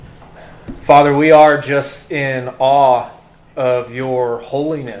Father, we are just in awe of your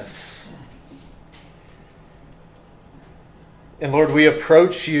holiness. And Lord, we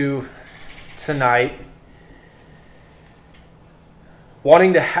approach you tonight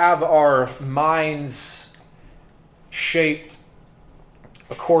wanting to have our minds shaped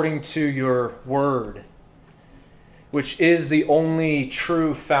according to your word, which is the only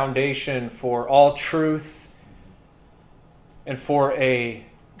true foundation for all truth and for a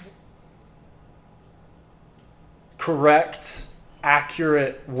correct,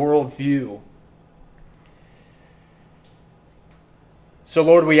 accurate worldview. So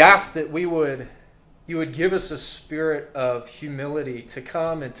Lord, we ask that you would give us a spirit of humility to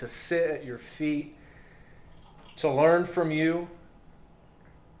come and to sit at your feet, to learn from you,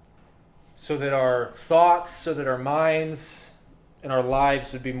 so that our thoughts, so that our minds and our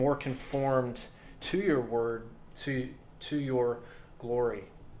lives would be more conformed to your word, to your glory.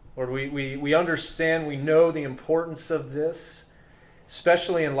 Lord, we understand, we know the importance of this,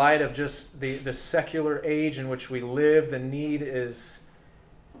 especially in light of just the secular age in which we live. The need is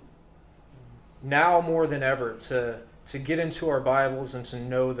now more than ever to get into our Bibles and to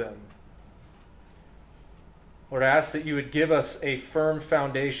know them. Lord, I ask that you would give us a firm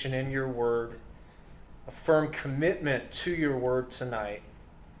foundation in your word, a firm commitment to your word tonight,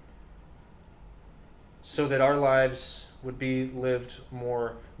 so that our lives would be lived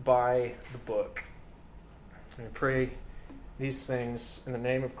more by the book. And we pray these things in the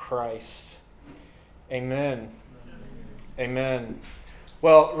name of Christ. Amen. Amen.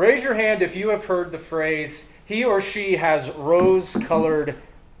 Well, raise your hand if you have heard the phrase, he or she has rose-colored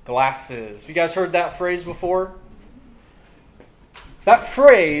glasses. Have you guys heard that phrase before? That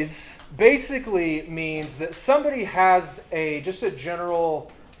phrase basically means that somebody has just a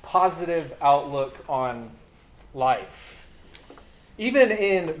general positive outlook on life. Even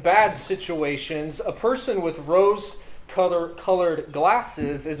in bad situations, a person with rose-colored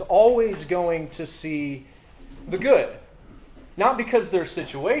glasses is always going to see the good. Not because their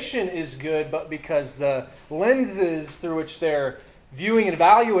situation is good, but because the lenses through which they're viewing and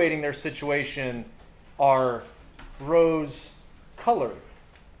evaluating their situation are rose-colored.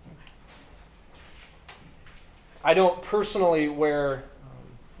 I don't personally wear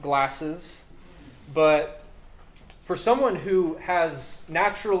glasses, but for someone who has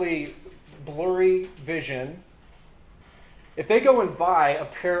naturally blurry vision, if they go and buy a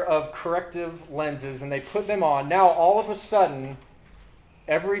pair of corrective lenses and they put them on, now all of a sudden,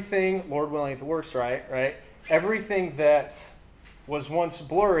 everything, Lord willing, if it works right? Everything that was once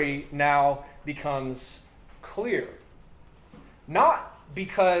blurry now becomes clear. Not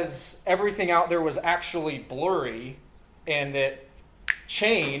because everything out there was actually blurry and it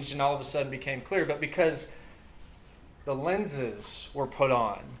changed and all of a sudden became clear, but because the lenses were put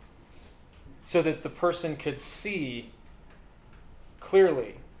on so that the person could see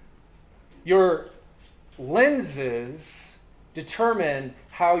clearly. Your lenses determine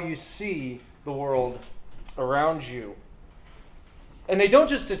how you see the world around you. And they don't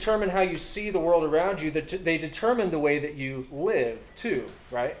just determine how you see the world around you, they determine the way that you live too,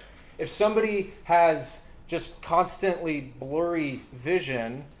 right? If somebody has just constantly blurry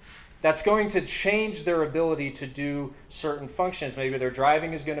vision, that's going to change their ability to do certain functions. Maybe their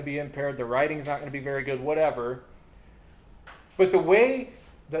driving is going to be impaired, their writing is not going to be very good, whatever. But the way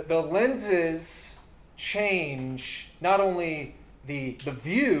that the lenses change not only the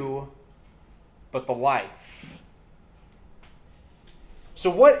view, but the life. So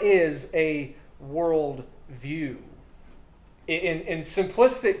what is a world view? In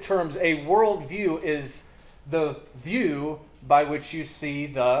simplistic terms, a world view is the view by which you see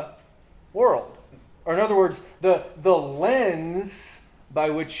the world. Or in other words, the lens by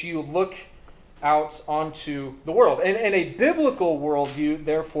which you look out onto the world. And a biblical worldview,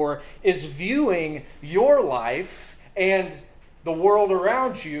 therefore, is viewing your life and the world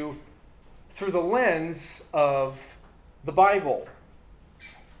around you through the lens of the Bible.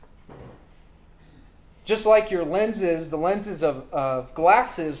 Just like your lenses, the lenses of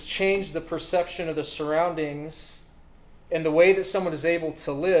glasses change the perception of the surroundings and the way that someone is able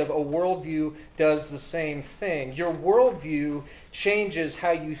to live, a worldview does the same thing. Your worldview changes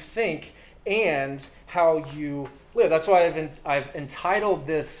how you think and how you live. That's why I've entitled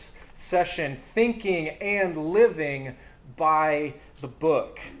this session, Thinking and Living by the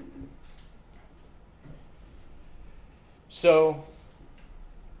Book. So,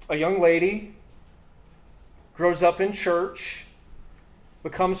 a young lady grows up in church,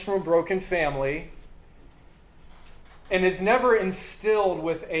 becomes from a broken family, and is never instilled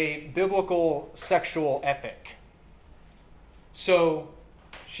with a biblical sexual ethic. So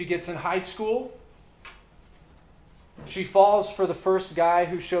She gets in high school. She falls for the first guy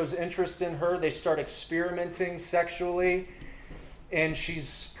who shows interest in her. They start experimenting sexually, and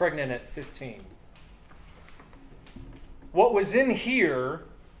she's pregnant at 15. What was in here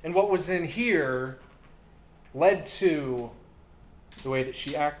and what was in here led to the way that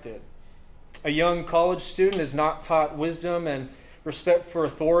she acted. A young college student is not taught wisdom and respect for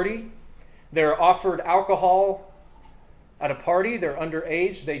authority. They're offered alcohol at a party. They're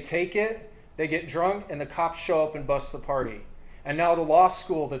underage. They take it. They get drunk, and the cops show up and bust the party. And now the law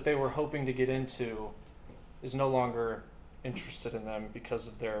school that they were hoping to get into is no longer interested in them because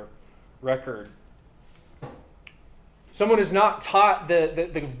of their record. Someone is not taught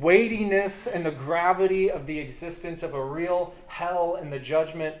the weightiness and the gravity of the existence of a real hell and the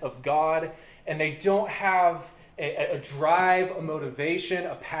judgment of God, and they don't have a drive, a motivation,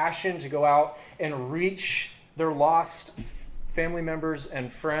 a passion to go out and reach their lost family members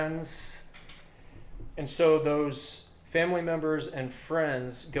and friends. And so those family members and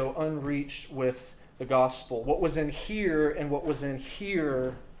friends go unreached with the gospel. What was in here and what was in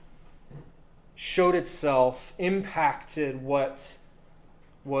here showed itself, impacted what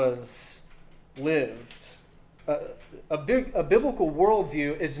was lived. A biblical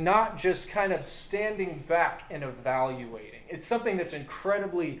worldview is not just kind of standing back and evaluating. It's something that's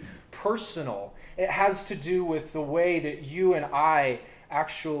incredibly personal. It has to do with the way that you and I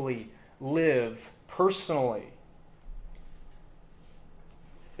actually live personally.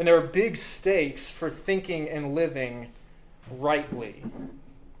 And there are big stakes for thinking and living rightly.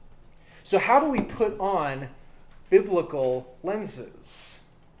 So how do we put on biblical lenses?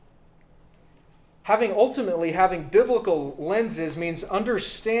 Ultimately having biblical lenses means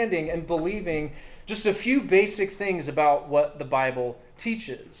understanding and believing just a few basic things about what the Bible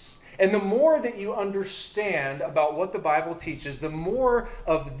teaches. And the more that you understand about what the Bible teaches, the more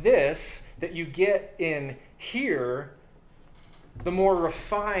of this that you get in here, the more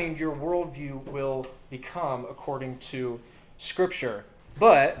refined your worldview will become according to Scripture.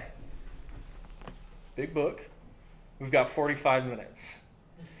 But, big book, we've got 45 minutes.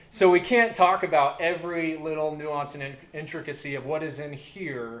 So we can't talk about every little nuance and intricacy of what is in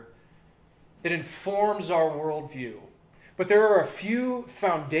here that informs our worldview. But there are a few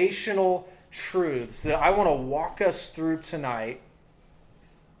foundational truths that I want to walk us through tonight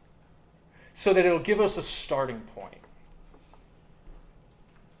so that it'll give us a starting point.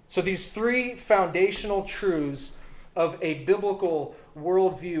 So these three foundational truths of a biblical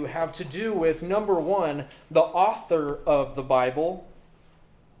worldview have to do with, number one, the author of the Bible.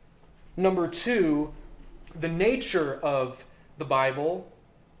 Number two, the nature of the Bible.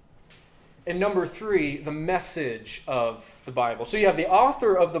 And number three, the message of the Bible. So you have the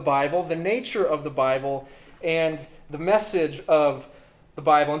author of the Bible, the nature of the Bible, and the message of the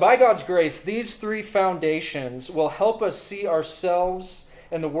Bible. And by God's grace, these three foundations will help us see ourselves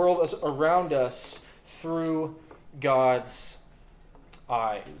and the world around us through God's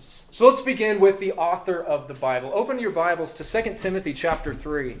eyes. So let's begin with the author of the Bible. Open your Bibles to 2 Timothy chapter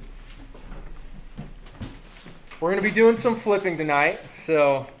 3. We're going to be doing some flipping tonight,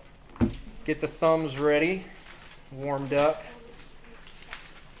 so get the thumbs ready, warmed up.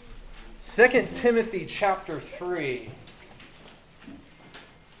 2 Timothy chapter 3.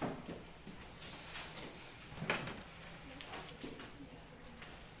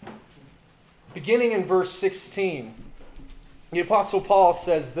 Beginning in verse 16, the Apostle Paul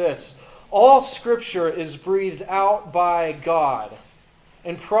says this: "All Scripture is breathed out by God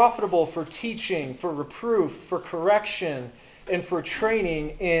and profitable for teaching, for reproof, for correction, and for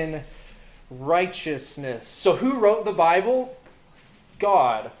training in righteousness." So who wrote the Bible?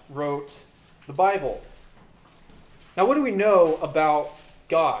 God wrote the Bible. Now what do we know about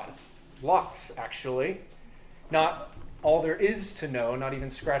God? Lots, actually. Not all there is to know, not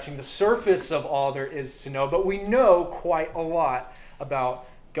even scratching the surface of all there is to know, but we know quite a lot about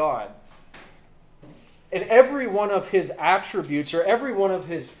God. And every one of his attributes or every one of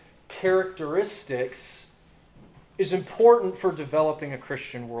his characteristics is important for developing a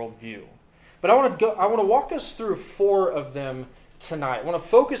Christian worldview. But I want to walk us through four of them tonight. I want to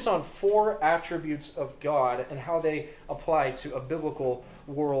focus on four attributes of God and how they apply to a biblical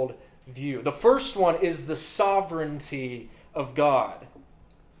worldview. The first one is the sovereignty of God.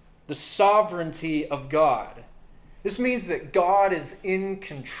 The sovereignty of God. This means that God is in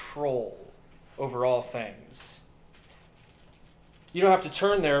control over all things. You don't have to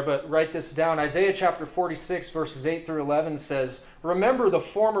turn there, but write this down. Isaiah chapter 46, verses 8 through 11 says, "Remember the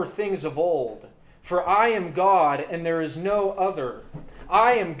former things of old, for I am God and there is no other.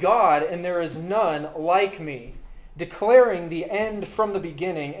 I am God and there is none like me, declaring the end from the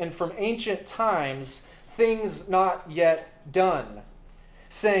beginning, and from ancient times things not yet done,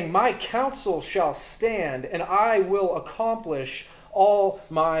 saying, My counsel shall stand, and I will accomplish all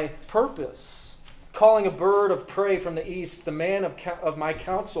my purpose. Calling a bird of prey from the east, the man of my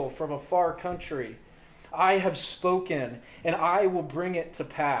counsel from a far country. I have spoken, and I will bring it to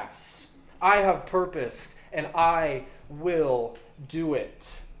pass. I have purposed, and I will do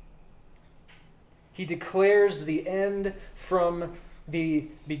it. He declares the end from the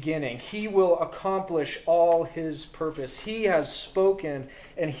beginning. He will accomplish all his purpose. He has spoken,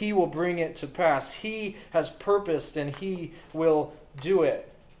 and he will bring it to pass. He has purposed, and he will do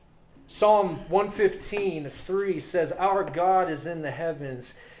it. Psalm 115:3 says, Our God is in the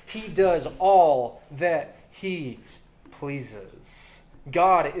heavens. He does all that he pleases.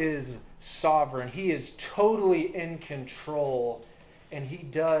 God is sovereign. He is totally in control, and he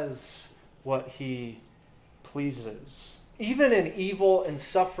does what he pleases. Even in evil and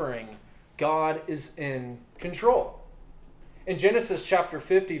suffering, God is in control. In Genesis chapter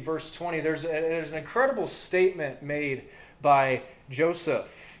 50, verse 20, there's an incredible statement made by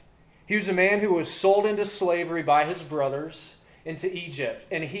Joseph. He was a man who was sold into slavery by his brothers into Egypt,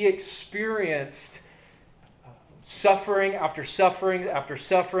 and he experienced suffering after suffering after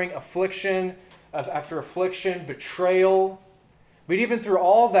suffering, affliction after affliction, betrayal. But even through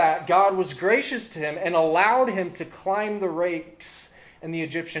all that, God was gracious to him and allowed him to climb the ranks in the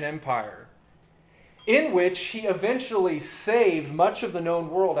Egyptian empire, in which he eventually saved much of the known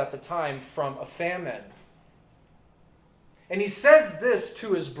world at the time from a famine. And he says this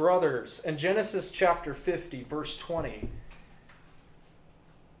to his brothers in Genesis chapter 50, verse 20.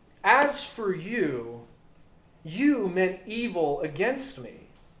 As for you, you meant evil against me,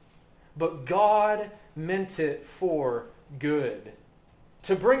 but God meant it for good,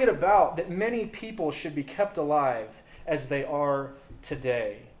 to bring it about that many people should be kept alive as they are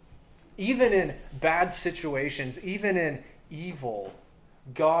today. Even in bad situations, even in evil,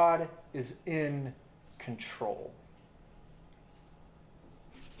 God is in control.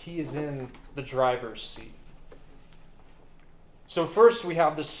 He is in the driver's seat. So first we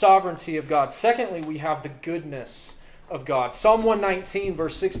have the sovereignty of God. Secondly, we have the goodness of God. Psalm 119,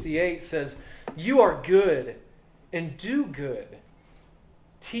 verse 68 says, You are good and do good.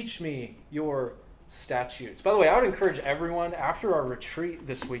 Teach me your statutes. By the way, I would encourage everyone after our retreat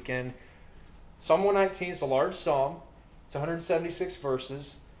this weekend, Psalm 119 is a large psalm. It's 176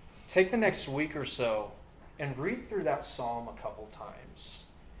 verses. Take the next week or so and read through that psalm a couple times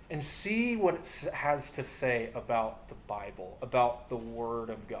and see what it has to say about the Bible, about the Word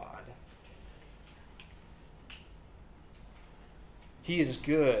of God. He is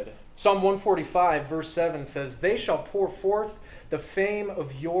good. Psalm 145, verse 7 says, They shall pour forth the fame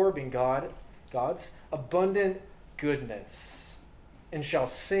of your, being God's, abundant goodness, and shall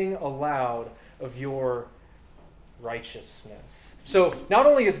sing aloud of your righteousness. So not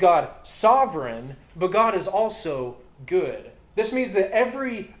only is God sovereign, but God is also good. This means that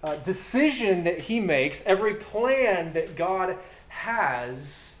every decision that he makes, every plan that God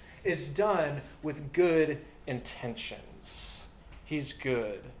has, is done with good intentions. He's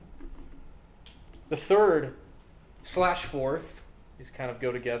good. The third / fourth, these kind of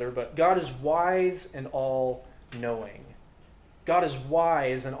go together, but God is wise and all-knowing. God is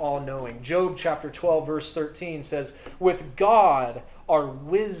wise and all-knowing. Job chapter 12, verse 13 says, With God are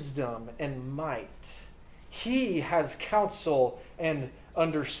wisdom and might. He has counsel and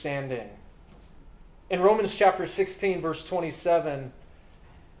understanding. In Romans chapter 16, verse 27,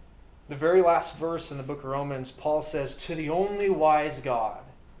 the very last verse in the book of Romans, Paul says, To the only wise God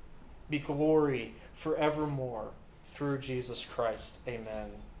be glory forevermore through Jesus Christ. Amen.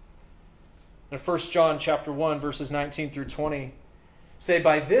 In 1 John chapter 1, verses 19 through 20, say,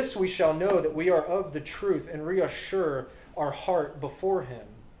 By this we shall know that we are of the truth and reassure our heart before him.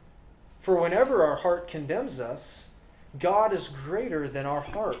 For whenever our heart condemns us, God is greater than our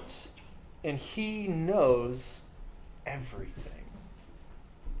heart, and he knows everything.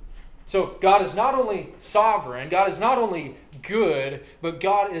 So God is not only sovereign, God is not only good, but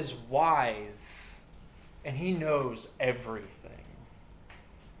God is wise, and he knows everything.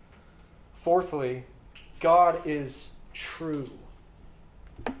 Fourthly, God is true.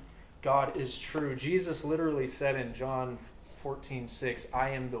 God is true. Jesus literally said in John 14:6, I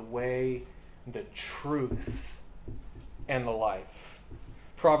am the way, the truth, and the life.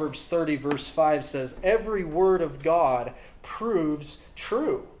 Proverbs 30, verse 5 says, Every word of God proves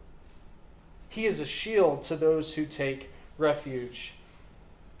true. He is a shield to those who take refuge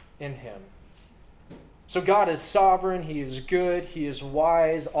in him. So God is sovereign, he is good, he is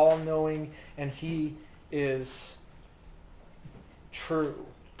wise, all-knowing, and he is true.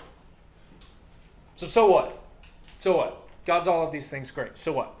 So what? So what? God's all of these things, great.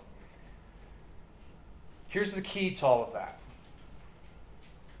 So what? Here's the key to all of that.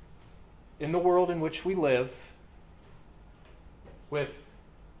 In the world in which we live, with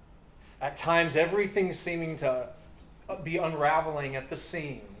at times everything seeming to be unraveling at the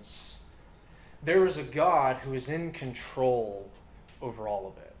seams, there is a God who is in control over all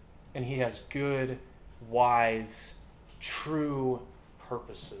of it. And he has good, wise, true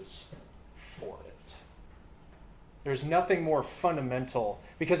purposes for it. There's nothing more fundamental,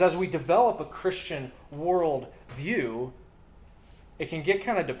 because as we develop a Christian world view, it can get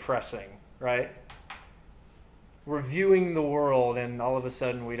kind of depressing, right? We're viewing the world, and all of a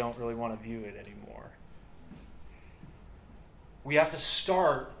sudden we don't really want to view it anymore. We have to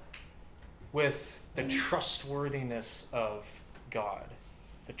start with the trustworthiness of God.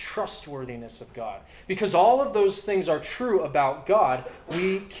 The trustworthiness of God. Because all of those things are true about God,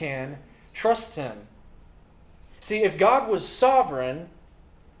 we can trust him. See, if God was sovereign,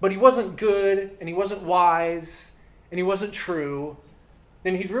 but he wasn't good, and he wasn't wise, and he wasn't true,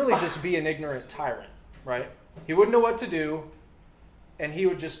 then he'd really just be an ignorant tyrant, right? He wouldn't know what to do, and he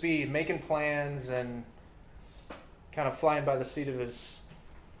would just be making plans and kind of flying by the seat of his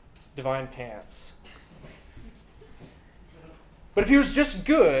divine pants. But if he was just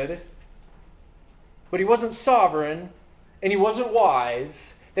good, but he wasn't sovereign, and he wasn't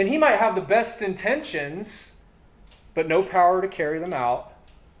wise, then he might have the best intentions, but no power to carry them out,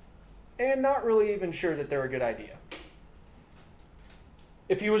 and not really even sure that they're a good idea.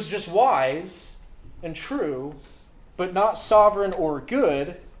 If he was just wise and true, but not sovereign or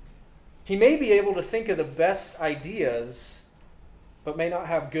good, he may be able to think of the best ideas, but may not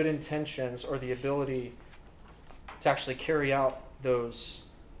have good intentions or the ability to actually carry out those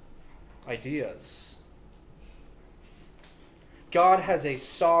ideas. God has a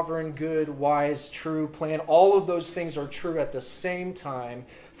sovereign, good, wise, true plan. All of those things are true at the same time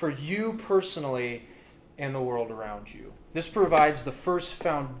for you personally and the world around you. This provides the first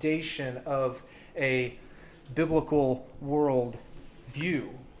foundation of a biblical world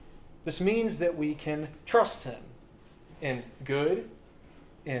view. This means that we can trust him in good,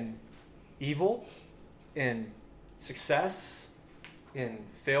 in evil, in success, in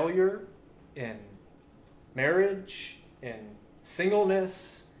failure, in marriage, in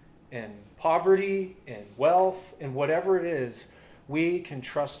singleness, in poverty, in wealth, in whatever it is. We can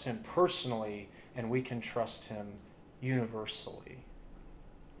trust him personally, and we can trust him universally.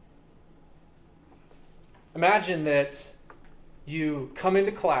 Imagine that you come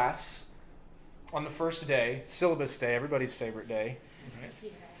into class on the first day, syllabus day, everybody's favorite day. Yeah.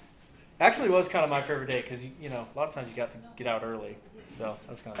 Actually, it was kind of my favorite day because, a lot of times you got to get out early. So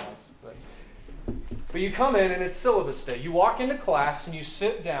that's kind of nice. But you come in and it's syllabus day. You walk into class and you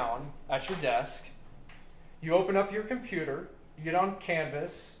sit down at your desk. You open up your computer. You get on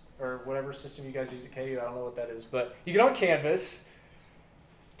Canvas or whatever system you guys use at KU. I don't know what that is. But you get on Canvas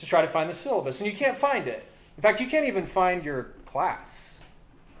to try to find the syllabus. And you can't find it. In fact, you can't even find your class.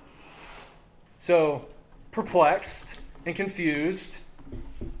 So, perplexed and confused,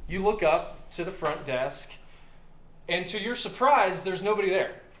 you look up to the front desk, and to your surprise, there's nobody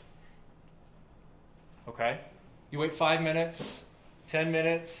there. Okay? You wait 5 minutes, 10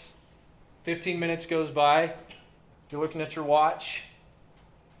 minutes, 15 minutes goes by. You're looking at your watch.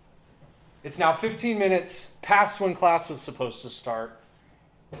 It's now 15 minutes past when class was supposed to start,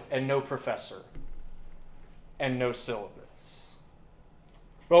 and no professor, and no syllabus.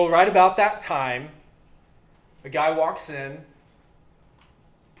 Well, right about that time, a guy walks in,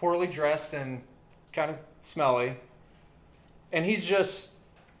 poorly dressed and kind of smelly, and he's just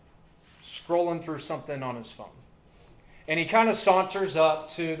scrolling through something on his phone. And he kind of saunters up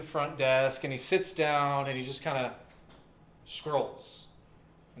to the front desk, and he sits down, and he just kind of scrolls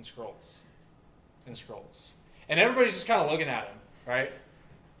and scrolls and scrolls. And everybody's just kind of looking at him, right?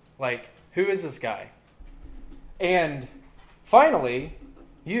 Like, who is this guy? And finally,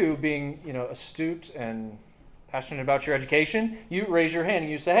 you being, astute and passionate about your education, you raise your hand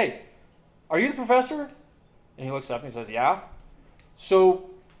and you say, "Hey, are you the professor?" And he looks up and he says, "Yeah." "So,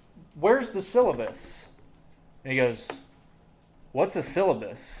 where's the syllabus?" And he goes, "What's a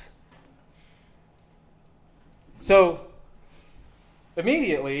syllabus?" So,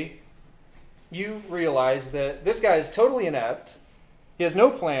 immediately, you realize that this guy is totally inept, he has no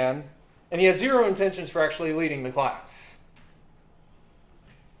plan, and he has zero intentions for actually leading the class.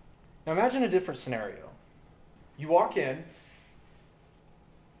 Now imagine a different scenario. You walk in,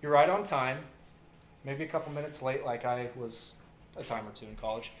 you're right on time, maybe a couple minutes late like I was a time or two in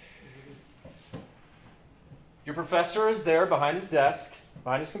college. Your professor is there behind his desk,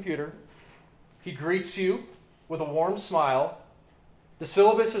 behind his computer. He greets you with a warm smile. The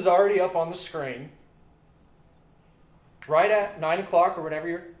syllabus is already up on the screen. Right at 9 o'clock or whenever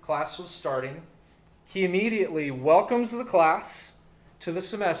your class was starting, he immediately welcomes the class to the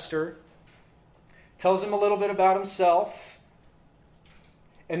semester, tells them a little bit about himself,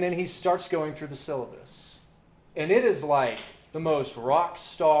 and then he starts going through the syllabus. And it is like the most rock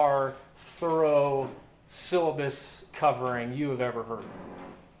star, thorough syllabus covering you have ever heard.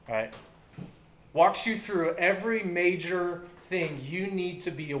 Right? Walks you through every major thing you need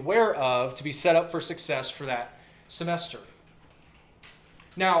to be aware of to be set up for success for that semester.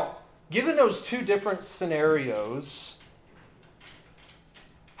 Now, given those two different scenarios,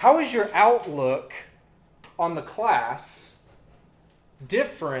 how is your outlook on the class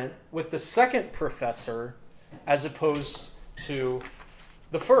different with the second professor as opposed to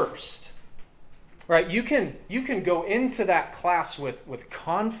the first? Right? You can go into that class with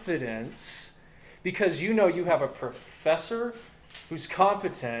confidence because you know you have a professor who's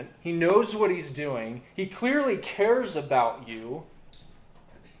competent. He knows what he's doing. He clearly cares about you.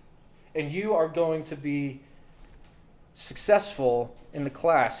 And you are going to be successful in the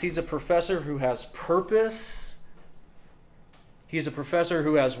class. He's a professor who has purpose. He's a professor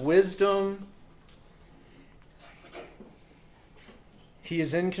who has wisdom. He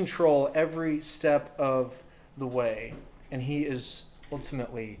is in control every step of the way, and he is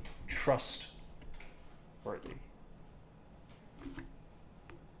ultimately trustworthy.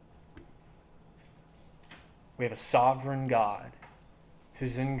 We have a sovereign God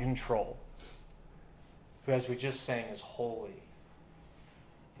who's in control, who, as we just sang, is holy.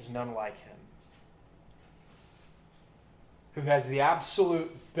 There's none like him. Who has the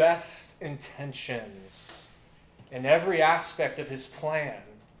absolute best intentions in every aspect of his plan.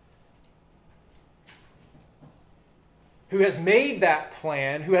 Who has made that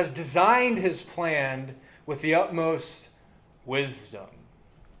plan, who has designed his plan with the utmost wisdom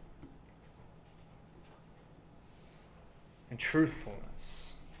and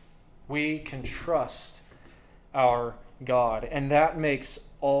truthfulness. We can trust our God, and that makes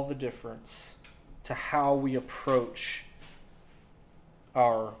all the difference to how we approach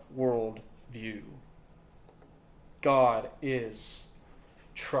our world view. God is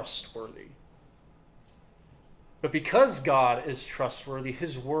trustworthy. But because God is trustworthy,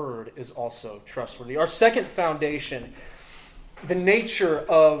 his word is also trustworthy. Our second foundation, the nature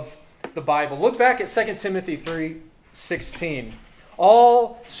of the Bible. Look back at 2 Timothy 3:16.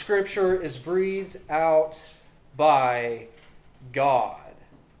 All Scripture is breathed out by God.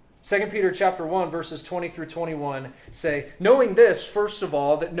 2 Peter chapter 1, verses 20 through 21 say, knowing this, first of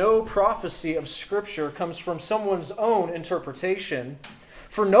all, that no prophecy of Scripture comes from someone's own interpretation,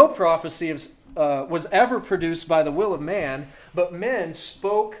 for no prophecy was ever produced by the will of man, but men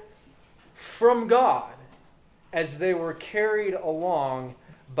spoke from God as they were carried along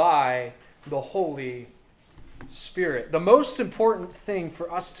by the Holy Spirit. The most important thing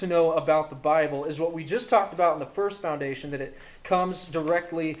for us to know about the Bible is what we just talked about in the first foundation, that it comes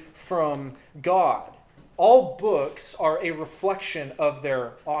directly from God. All books are a reflection of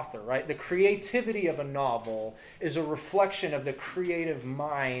their author, right? The creativity of a novel is a reflection of the creative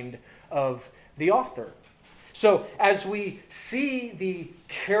mind of the author. So as we see the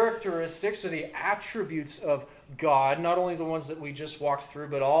characteristics or the attributes of God, not only the ones that we just walked through,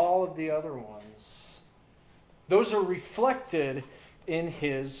 but all of the other ones, those are reflected in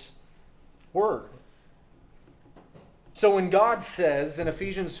his word. So when God says in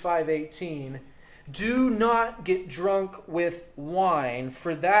Ephesians 5:18, do not get drunk with wine,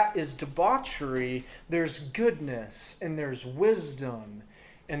 for that is debauchery, there's goodness and there's wisdom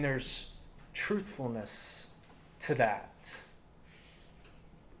and there's truthfulness to that.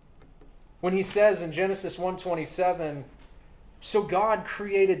 When he says in Genesis 1:27, so God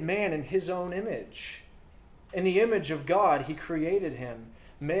created man in his own image. In the image of God, he created him.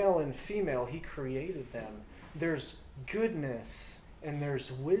 Male and female, he created them. There's goodness and there's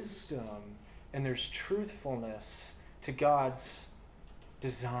wisdom and there's truthfulness to God's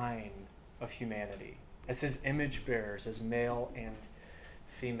design of humanity as his image bearers, as male and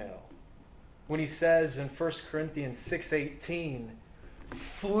female. When he says in 1 Corinthians 6:18,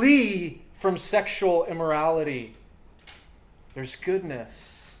 flee from sexual immorality, there's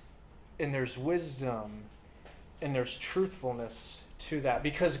goodness and there's wisdom and there's truthfulness to that.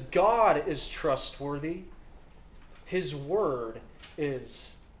 Because God is trustworthy, his word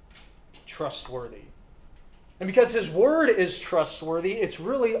is trustworthy. And because his word is trustworthy, it's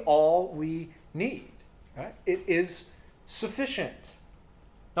really all we need. Right? It is sufficient.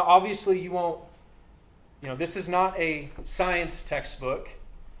 Now, obviously, you won't This is not a science textbook.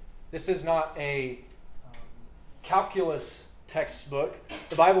 This is not a calculus textbook.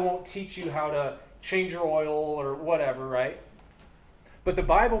 The Bible won't teach you how to change your oil or whatever, right? But the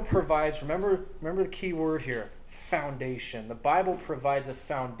Bible provides, remember the key word here, foundation. The Bible provides a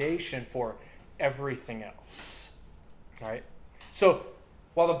foundation for everything else, right? So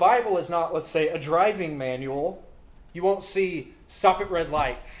while the Bible is not, let's say, a driving manual, you won't see stop at red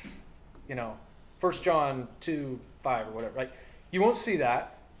lights, 1 John 2:5 or whatever, right? You won't see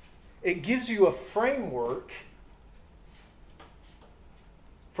that. It gives you a framework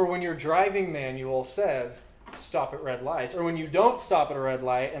for when your driving manual says stop at red lights, or when you don't stop at a red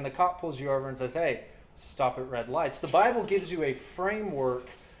light and the cop pulls you over and says, hey, stop at red lights. The Bible gives you a framework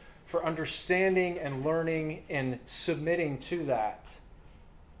for understanding and learning and submitting to that.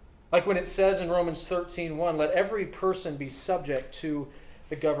 Like when it says in Romans 13:1, let every person be subject to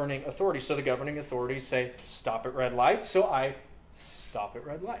the governing authority. So the governing authorities say, stop at red lights, so I stop at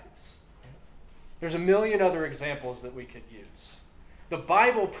red lights. There's a million other examples that we could use. The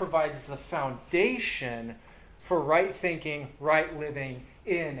Bible provides the foundation for right thinking, right living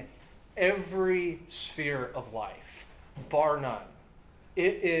in every sphere of life, bar none.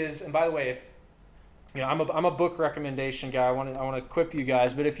 It is, and by the way, I'm a book recommendation guy. I want to equip you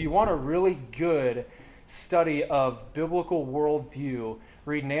guys, but if you want a really good study of biblical worldview,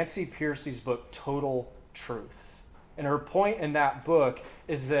 read Nancy Pearcey's book, Total Truth. And her point in that book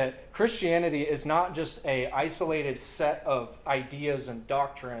is that Christianity is not just an isolated set of ideas and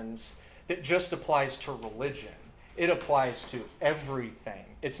doctrines that just applies to religion. It applies to everything.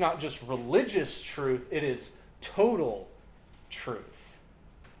 It's not just religious truth, it is total truth.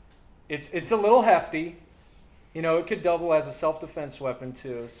 It's a little hefty. It could double as a self-defense weapon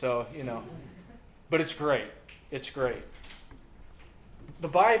too, so, but it's great. It's great. The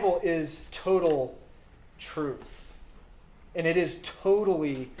Bible is total truth, and it is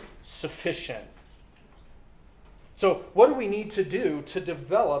totally sufficient. So what do we need to do to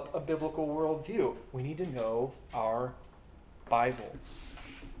develop a biblical worldview? We need to know our Bibles.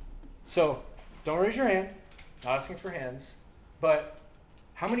 So don't raise your hand, not asking for hands, but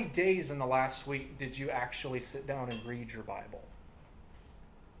how many days in the last week did you actually sit down and read your Bible?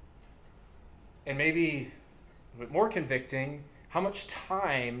 And maybe a bit more convicting, how much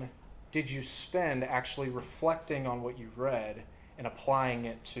time did you spend actually reflecting on what you read and applying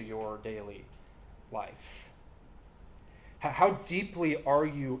it to your daily life? How deeply are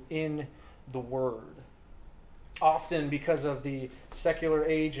you in the Word? Often because of the secular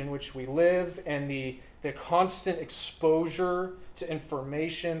age in which we live and the constant exposure to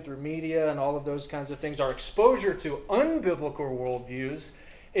information through media and all of those kinds of things, our exposure to unbiblical worldviews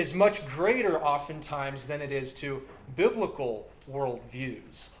is much greater oftentimes than it is to biblical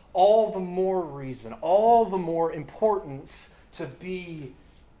worldviews. All the more reason, all the more importance to be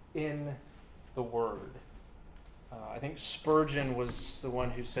in the Word. I think Spurgeon was the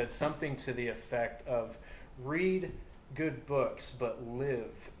one who said something to the effect of, read good books, but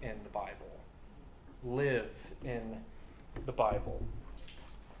live in the Bible. Live in the Bible.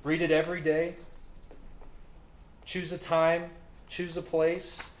 Read it every day. Choose a time, choose a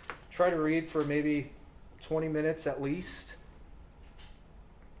place. Try to read for maybe 20 minutes at least.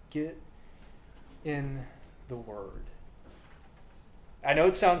 Get in the Word. I know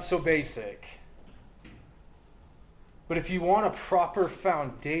it sounds so basic, but if you want a proper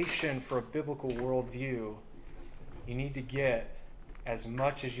foundation for a biblical worldview, you need to get as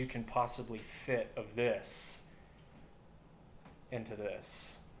much as you can possibly fit of this into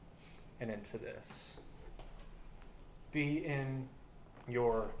this and into this. Be in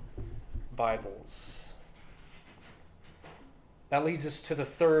your Bibles. That leads us to the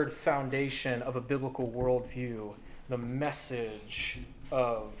third foundation of a biblical worldview, the message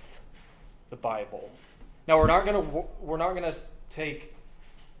of the Bible. Now we're not going to take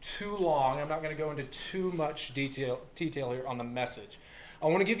too long. I'm not going to go into too much detail here on the message. I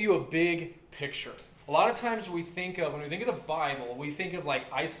want to give you a big picture. A lot of times when we think of the Bible, we think of like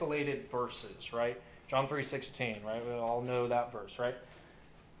isolated verses, right? John 3:16, right? We all know that verse, right?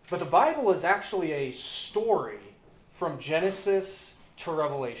 But the Bible is actually a story from Genesis to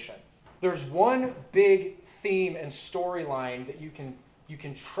Revelation. There's one big theme and storyline that you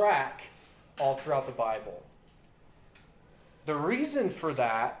can track all throughout the Bible. The reason for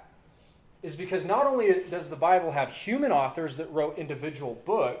that is because not only does the Bible have human authors that wrote individual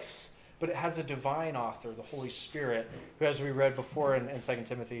books, but it has a divine author, the Holy Spirit, who, as we read before in 2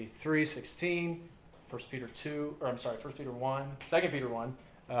 Timothy 3:16, 1 Peter 1, 2 Peter 1,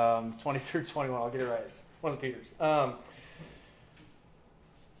 20 through 21, I'll get it right, it's one of the Peters.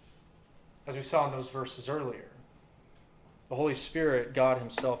 as we saw in those verses earlier. The Holy Spirit, God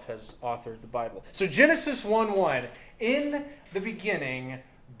himself, has authored the Bible. So Genesis 1:1, in the beginning,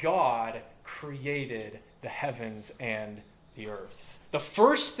 God created the heavens and the earth. The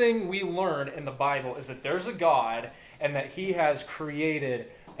first thing we learn in the Bible is that there's a God and that he has created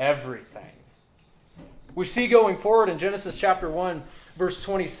everything. We see going forward in Genesis chapter 1, verse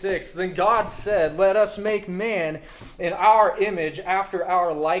 26, then God said, let us make man in our image after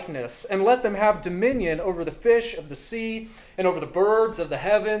our likeness, and let them have dominion over the fish of the sea, and over the birds of the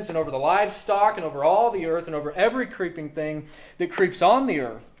heavens, and over the livestock, and over all the earth, and over every creeping thing that creeps on the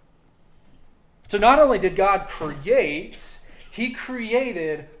earth. So not only did God create, he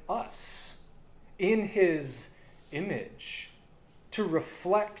created us in his image to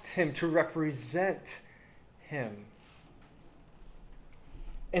reflect him, to represent him,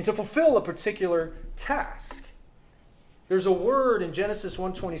 and to fulfill a particular task. There's a word in Genesis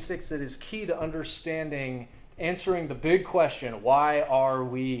 1:26 that is key to understanding, answering the big question, why are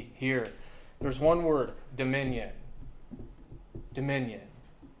we here? There's one word, dominion. Dominion.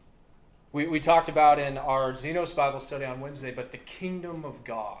 We talked about in our Xenos Bible study on Wednesday, but the kingdom of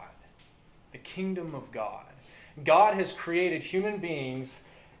God. The kingdom of God. God has created human beings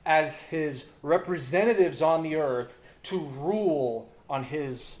as his representatives on the earth to rule on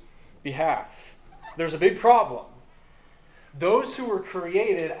his behalf. There's a big problem. Those who were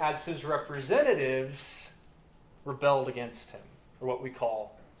created as his representatives rebelled against him, or what we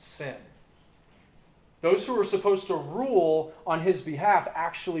call sin. Those who were supposed to rule on his behalf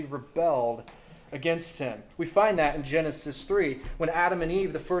actually rebelled against him. We find that in Genesis 3, when Adam and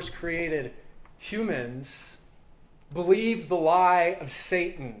Eve, the first created humans, believed the lie of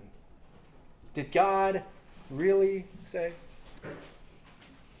Satan. Did God really say?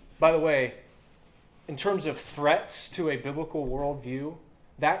 By the way, in terms of threats to a biblical worldview,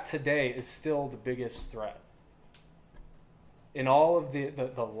 that today is still the biggest threat. In all of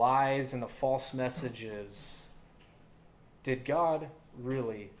the lies and the false messages, did God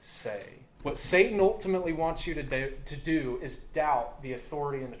really say? What Satan ultimately wants you to do is doubt the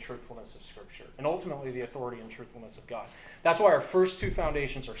authority and the truthfulness of Scripture, and ultimately the authority and truthfulness of God. That's why our first two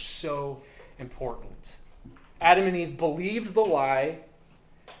foundations are so important. Adam and Eve believed the lie.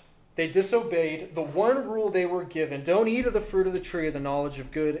 They disobeyed the one rule they were given: don't eat of the fruit of the tree of the knowledge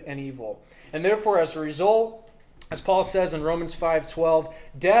of good and evil. And therefore, as a result, as Paul says in Romans 5:12,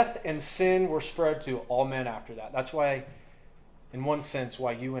 death and sin were spread to all men after that. That's why, in one sense,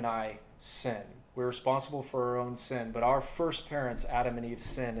 why you and I sin. We're responsible for our own sin, but our first parents, Adam and Eve,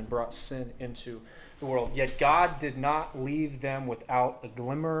 sinned and brought sin into the world. Yet God did not leave them without a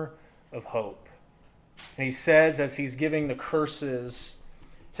glimmer of hope. And he says, as he's giving the curses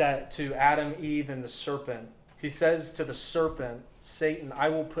to Adam, Eve, and the serpent, he says to the serpent, Satan, I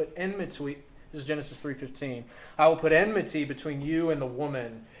will put enmity, this is Genesis 3:15, I will put enmity between you and the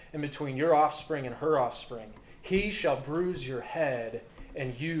woman, and between your offspring and her offspring. He shall bruise your head,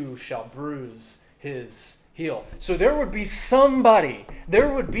 and you shall bruise his heel. So there would be somebody,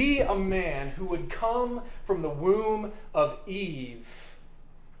 there would be a man who would come from the womb of Eve,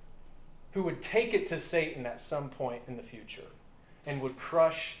 who would take it to Satan at some point in the future and would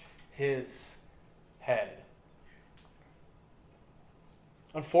crush his head.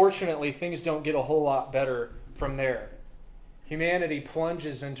 Unfortunately, things don't get a whole lot better from there. Humanity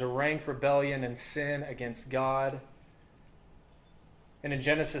plunges into rank rebellion and sin against God. And in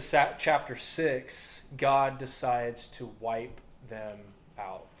Genesis chapter 6, God decides to wipe them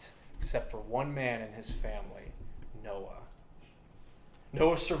out, except for one man and his family, Noah.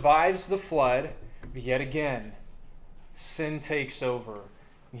 Noah survives the flood, but yet again, sin takes over,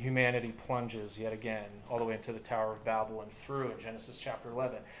 and humanity plunges yet again, all the way into the Tower of Babel and through in Genesis chapter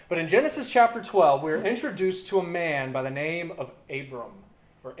 11. But in Genesis chapter 12, we are introduced to a man by the name of Abram,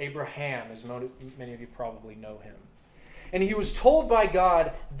 or Abraham, as many of you probably know him. And he was told by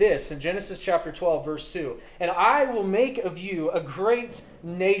God this in Genesis chapter 12, verse 2, and I will make of you a great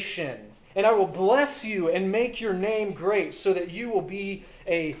nation, and I will bless you and make your name great, so that you will be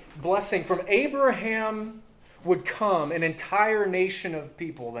a blessing. From Abraham would come an entire nation of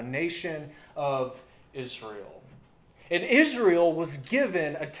people, the nation of Israel. And Israel was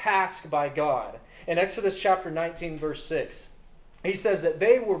given a task by God. In Exodus chapter 19, verse 6, he says that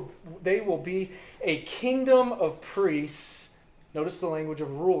they will be a kingdom of priests, notice the language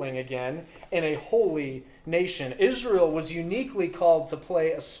of ruling again, and a holy nation. Israel was uniquely called to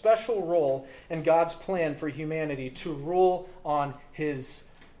play a special role in God's plan for humanity to rule on his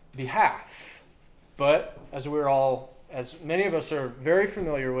behalf. But as many of us are very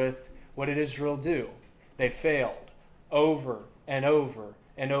familiar with, what did Israel do? They failed over and over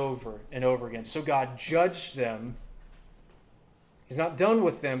and over and over again. So God judged them. He's not done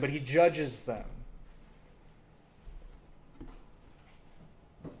with them, but he judges them.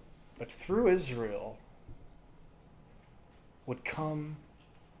 But through Israel would come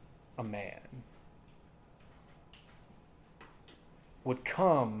a man. Would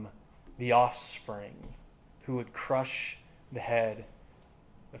come the offspring who would crush the head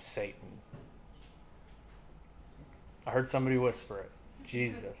of Satan. I heard somebody whisper it.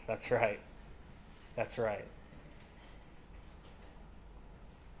 Jesus, that's right. That's right.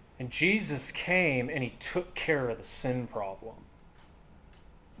 And Jesus came and he took care of the sin problem.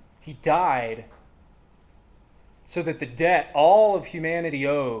 He died so that the debt all of humanity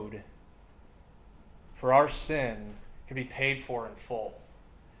owed for our sin could be paid for in full.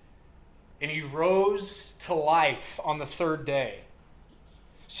 And he rose to life on the third day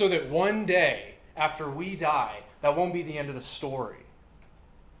so that one day after we die, that won't be the end of the story.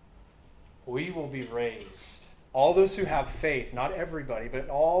 We will be raised. All those who have faith, not everybody, but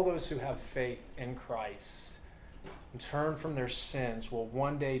all those who have faith in Christ and turn from their sins will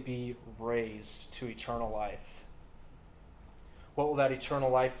one day be raised to eternal life. What will that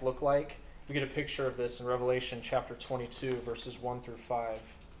eternal life look like? We get a picture of this in Revelation chapter 22, verses 1 through 5.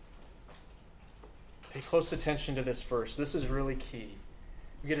 Pay close attention to this verse. This is really key.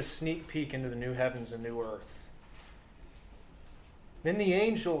 We get a sneak peek into the new heavens and new earth. Then the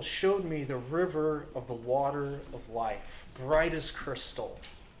angel showed me the river of the water of life, bright as crystal,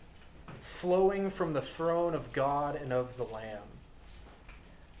 flowing from the throne of God and of the Lamb,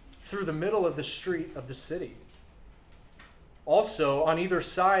 through the middle of the street of the city. Also, on either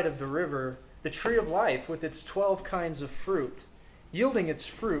side of the river, the tree of life with its 12 kinds of fruit, yielding its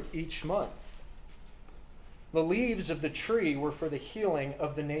fruit each month. The leaves of the tree were for the healing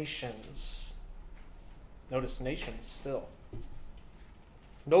of the nations. Notice nations still.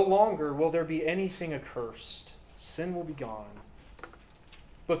 No longer will there be anything accursed. Sin will be gone.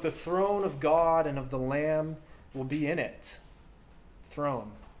 But the throne of God and of the Lamb will be in it.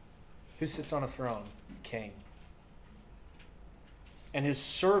 Throne. Who sits on a throne? King. And his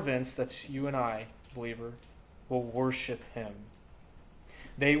servants, that's you and I, believer, will worship him.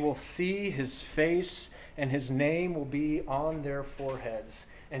 They will see his face, and his name will be on their foreheads,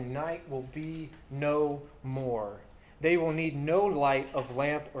 and night will be no more. They will need no light of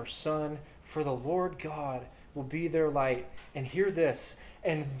lamp or sun, for the Lord God will be their light. And hear this,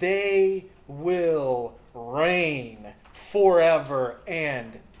 and they will reign forever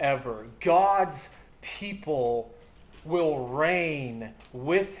and ever. God's people will reign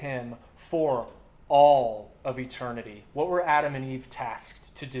with him for all of eternity. What were Adam and Eve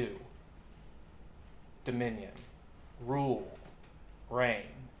tasked to do? Dominion, rule, reign.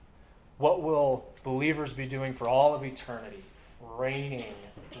 What will believers be doing for all of eternity? Reigning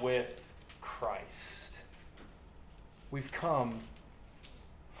with Christ. We've come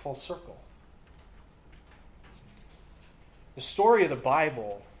full circle. The story of the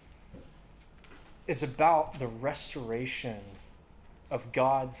Bible is about the restoration of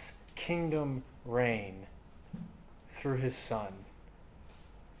God's kingdom reign through his Son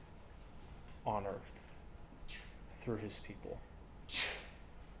on earth, through his people.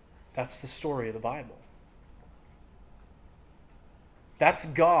 That's the story of the Bible. That's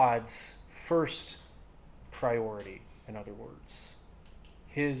God's first priority, in other words.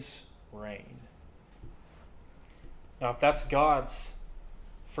 His reign. Now, if that's God's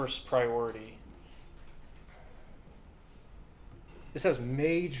first priority, this has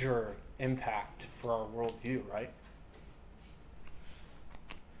major impact for our worldview, right?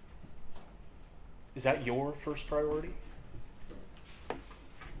 Is that your first priority?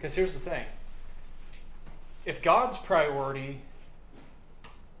 Because here's the thing. If God's priority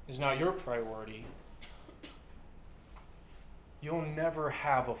is not your priority, you'll never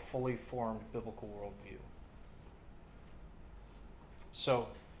have a fully formed biblical worldview. So,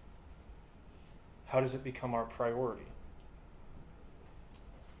 how does it become our priority?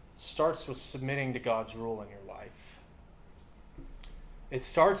 It starts with submitting to God's rule in your life. It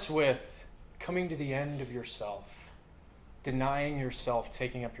starts with coming to the end of yourself, denying yourself,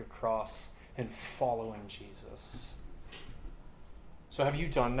 taking up your cross, and following Jesus. So have you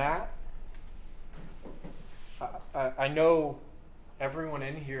done that? I know everyone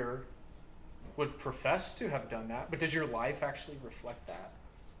in here would profess to have done that, but does your life actually reflect that?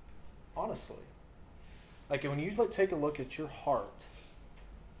 Honestly. Like when you take a look at your heart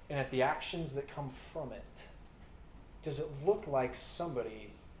and at the actions that come from it, does it look like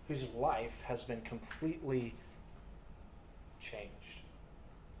somebody whose life has been completely changed?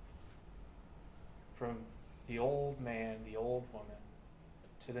 From the old man, the old woman,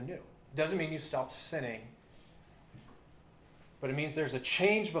 to the new. It doesn't mean you stop sinning, but it means there's a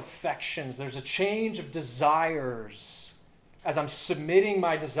change of affections, there's a change of desires. As I'm submitting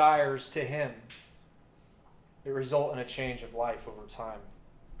my desires to Him, it results in a change of life over time.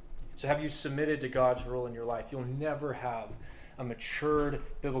 So have you submitted to God's rule in your life? You'll never have a matured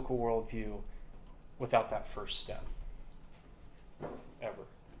biblical worldview without that first step. Ever.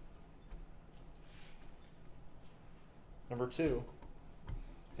 Number 2,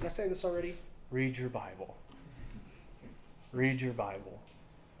 did I say this already? Read your Bible. Read your Bible.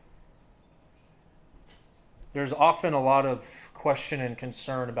 There's often a lot of question and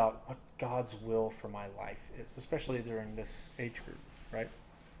concern about what God's will for my life is, especially during this age group, right?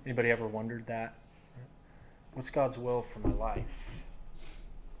 Anybody ever wondered that? What's God's will for my life?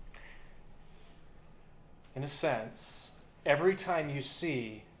 In a sense, every time you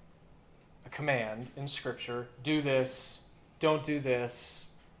see a command in Scripture, do this, don't do this,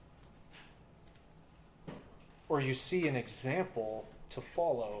 or you see an example to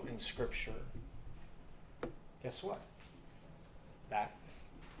follow in Scripture, guess what? That's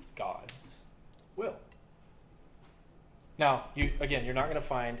God's will. Now, you're not going to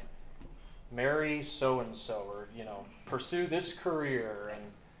find marry so-and-so or, pursue this career, and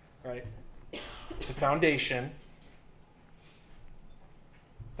right? It's a foundation,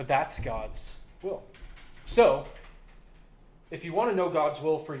 but that's God's will. So, if you want to know God's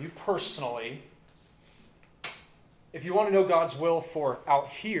will for you personally, if you want to know God's will for out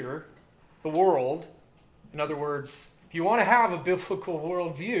here, the world, in other words, if you want to have a biblical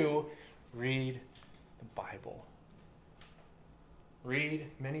worldview, read the Bible. Read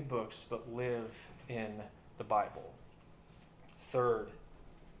many books, but live in the Bible. 3rd,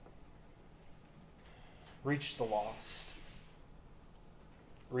 reach the lost.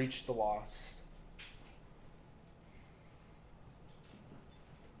 Reach the lost.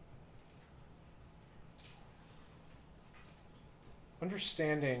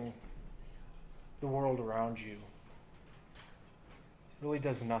 Understanding the world around you really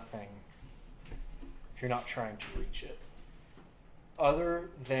does nothing if you're not trying to reach it, other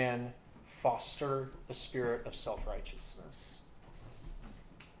than foster a spirit of self-righteousness.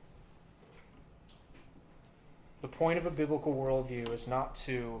 The point of a biblical worldview is not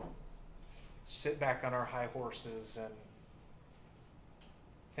to sit back on our high horses and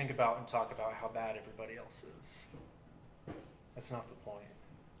think about and talk about how bad everybody else is. That's not the point.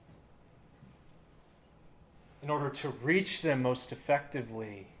 In order to reach them most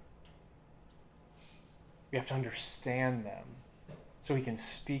effectively, we have to understand them so we can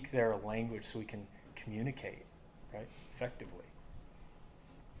speak their language, so we can communicate, right, effectively.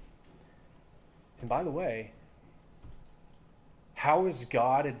 And by the way, how is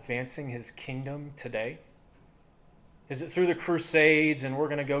God advancing His kingdom today? Is it through the Crusades and we're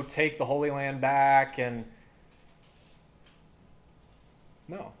going to go take the Holy Land back? And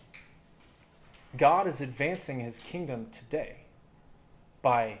no. God is advancing His kingdom today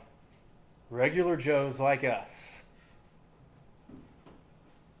by regular Joes like us,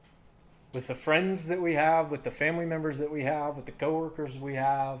 with the friends that we have, with the family members that we have, with the coworkers we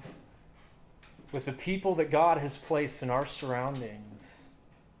have, with the people that God has placed in our surroundings,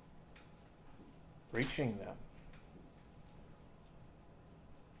 reaching them,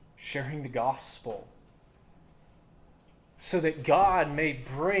 sharing the gospel, so that God may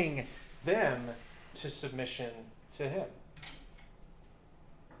bring them to submission to Him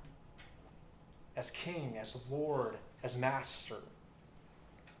as King, as Lord, as Master.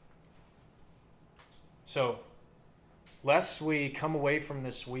 So, lest we come away from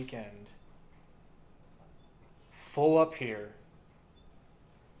this weekend full up here,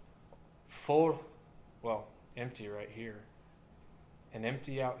 empty right here, and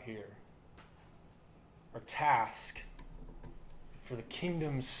empty out here. Our task for the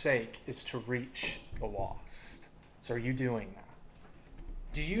kingdom's sake is to reach the lost. So are you doing that?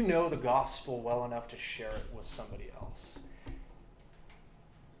 Do you know the gospel well enough to share it with somebody else?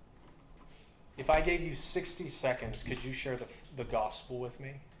 If I gave you 60 seconds, could you share the gospel with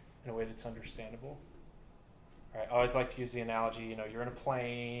me in a way that's understandable? All right, I always like to use the analogy, you're in a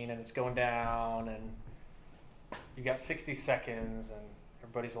plane and it's going down and you got 60 seconds and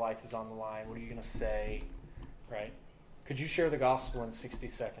everybody's life is on the line. What are you going to say, right? Could you share the gospel in 60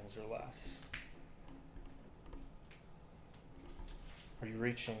 seconds or less? Are you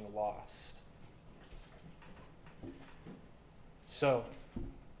reaching the lost? So,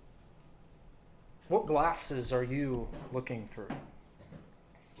 what glasses are you looking through?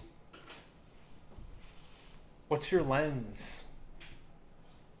 What's your lens?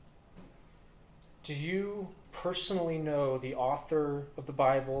 Do you personally know the author of the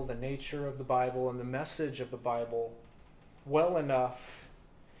Bible, the nature of the Bible, and the message of the Bible well enough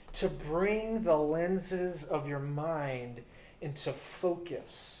to bring the lenses of your mind into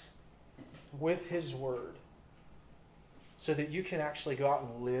focus with His Word so that you can actually go out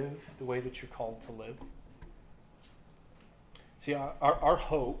and live the way that you're called to live. See, our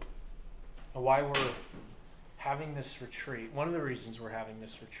hope, and why we're having this retreat, one of the reasons we're having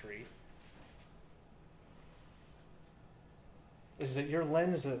this retreat, is that your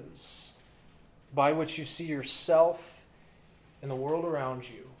lenses by which you see yourself and the world around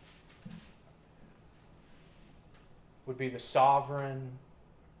you would be the sovereign,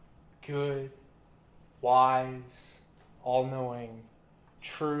 good, wise, all-knowing,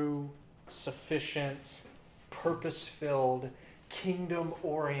 true, sufficient, purpose-filled,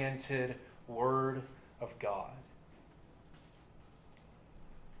 kingdom-oriented Word of God.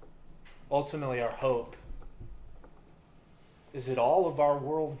 Ultimately, our hope is that all of our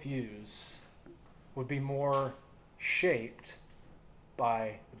worldviews would be more shaped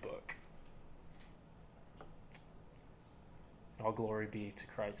by the book. All glory be to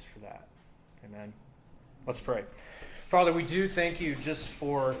Christ for that. Amen. Let's pray. Father, we do thank you just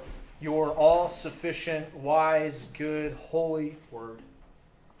for your all-sufficient, wise, good, holy Word.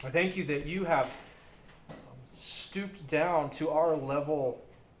 I thank you that you have stooped down to our level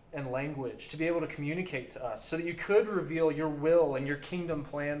and language to be able to communicate to us so that you could reveal your will and your kingdom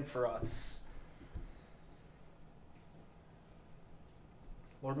plan for us.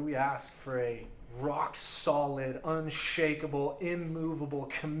 Lord, we ask for a rock-solid, unshakable, immovable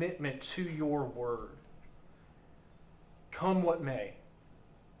commitment to your word. Come what may.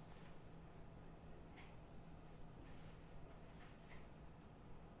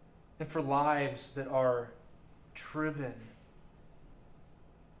 And for lives that are driven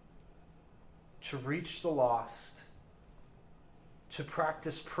to reach the lost, to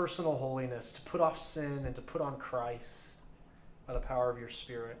practice personal holiness, to put off sin and to put on Christ by the power of your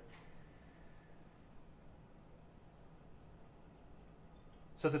Spirit.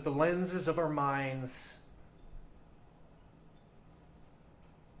 So that the lenses of our minds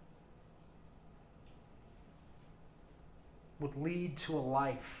would lead to a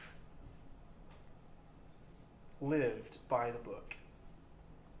life lived by the book.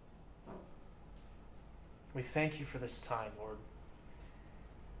 We thank you for this time, Lord.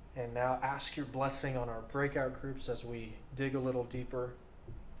 And now ask your blessing on our breakout groups as we dig a little deeper.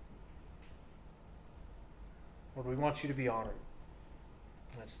 Lord, we want you to be honored.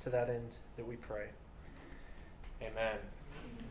 And it's to that end that we pray. Amen.